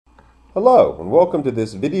Hello and welcome to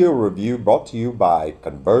this video review brought to you by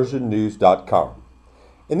Conversionnews.com.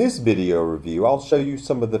 In this video review, I'll show you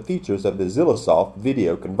some of the features of the Xilisoft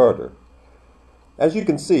Video Converter. As you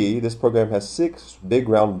can see, this program has 6 big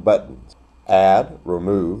round buttons: Add,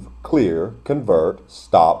 Remove, Clear, Convert,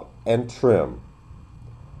 Stop, and Trim.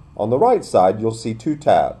 On the right side, you'll see 2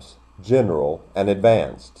 tabs, General and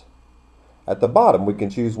Advanced. At the bottom, we can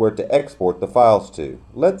choose where to export the files to.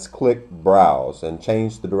 Let's click Browse and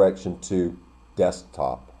change the direction to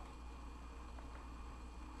Desktop.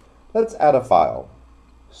 Let's add a file.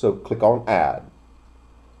 So click on Add.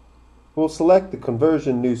 We'll select the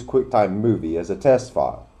Conversion-News Quicktime movie as a test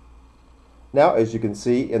file. Now, as you can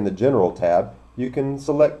see in the General tab, you can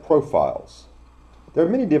select profiles. There are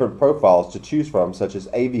many different profiles to choose from, such as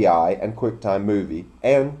AVI and QuickTime Movie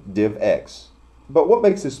and DivX. But what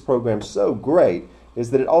makes this program so great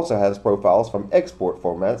is that it also has profiles from export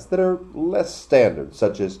formats that are less standard,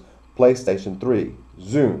 such as PlayStation 3,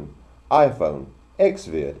 Zune, iPhone,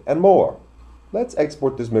 XviD, and more. Let's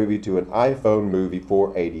export this movie to an iPhone movie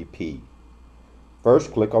 480p.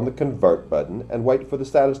 First, click on the Convert button and wait for the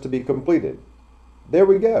status to be completed. There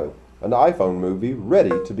we go, an iPhone movie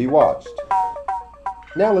ready to be watched.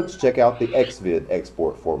 Now let's check out the XviD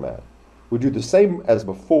export format. We do the same as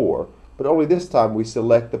before, but only this time we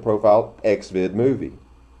select the profile XviD movie.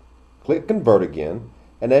 Click Convert again,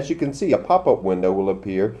 and as you can see, a pop-up window will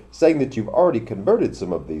appear saying that you've already converted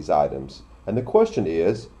some of these items. And the question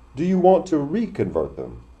is, do you want to reconvert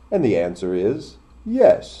them? And the answer is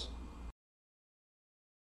yes.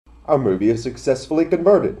 Our movie is successfully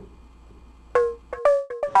converted.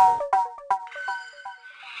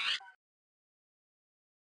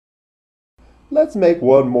 Let's make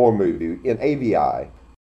one more movie in AVI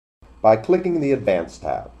by clicking the Advanced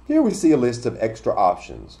tab. Here we see a list of extra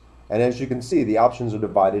options, and as you can see, the options are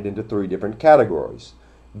divided into 3 different categories: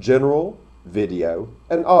 General, Video,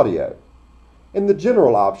 and Audio. In the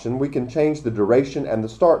General option, we can change the duration and the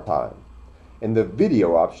start time. In the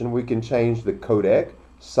Video option, we can change the codec,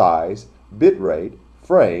 size, bitrate,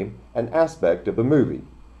 frame, and aspect of the movie.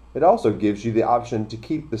 It also gives you the option to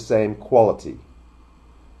keep the same quality.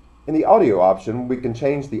 In the Audio option, we can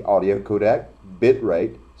change the audio codec,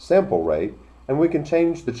 bitrate, sample rate, and we can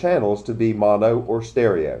change the channels to be mono or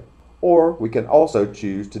stereo. Or we can also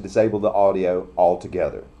choose to disable the audio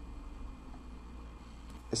altogether.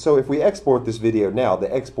 So if we export this video now,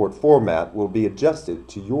 the export format will be adjusted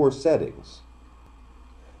to your settings.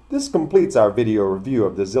 This completes our video review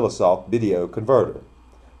of the Xilisoft Video Converter.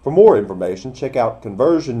 For more information, check out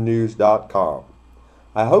Conversionnews.com.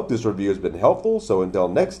 I hope this review has been helpful, so until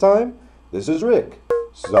next time, this is Rick,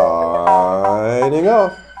 signing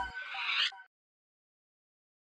off.